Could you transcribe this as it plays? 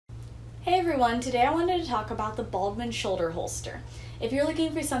Hey everyone, today I wanted to talk about the Baldman Shoulder holster. If you're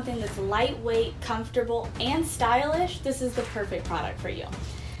looking for something that's lightweight, comfortable, and stylish, this is the perfect product for you.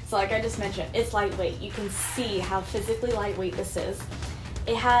 So like I just mentioned, it's lightweight. You can see how physically lightweight this is.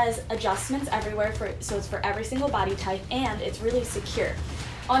 It has adjustments everywhere, so it's for every single body type, and it's really secure.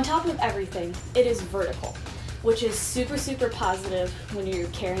 On top of everything, it is vertical, which is super positive when you're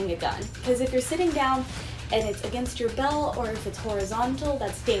carrying a gun. Because if you're sitting down and it's against your belt, or if it's horizontal,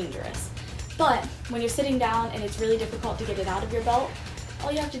 that's dangerous. But when you're sitting down and it's really difficult to get it out of your belt,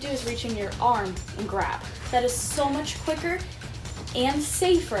 all you have to do is reach in your arm and grab. That is so much quicker and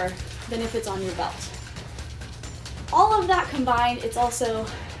safer than if it's on your belt. All of that combined, it's also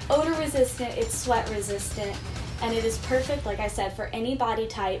odor resistant, it's sweat resistant, and it is perfect, like I said, for any body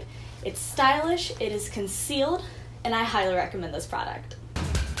type. It's stylish, it is concealed, and I highly recommend this product.